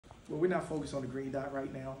Well, we're not focused on the green dot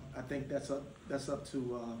right now. I think that's up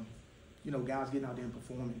to you know, guys getting out there and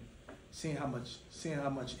performing, seeing how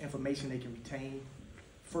much information they can retain,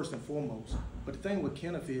 first and foremost. But the thing with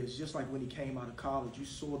Kenneth is, just like when he came out of college, you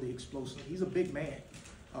saw the explosive. He's a big man.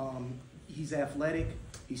 He's athletic.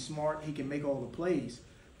 He's smart. He can make all the plays.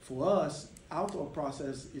 For us, our thought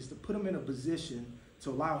process is to put him in a position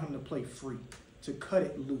to allow him to play free, to cut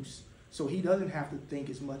it loose, so he doesn't have to think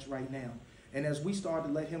as much right now. And as we start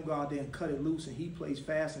to let him go out there and cut it loose, and he plays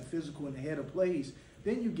fast and physical in the head of plays,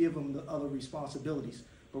 then you give him the other responsibilities.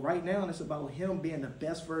 But right now, it's about him being the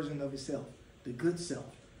best version of himself, the good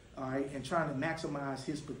self, all right, and trying to maximize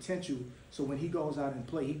his potential so when he goes out and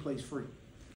play, he plays free.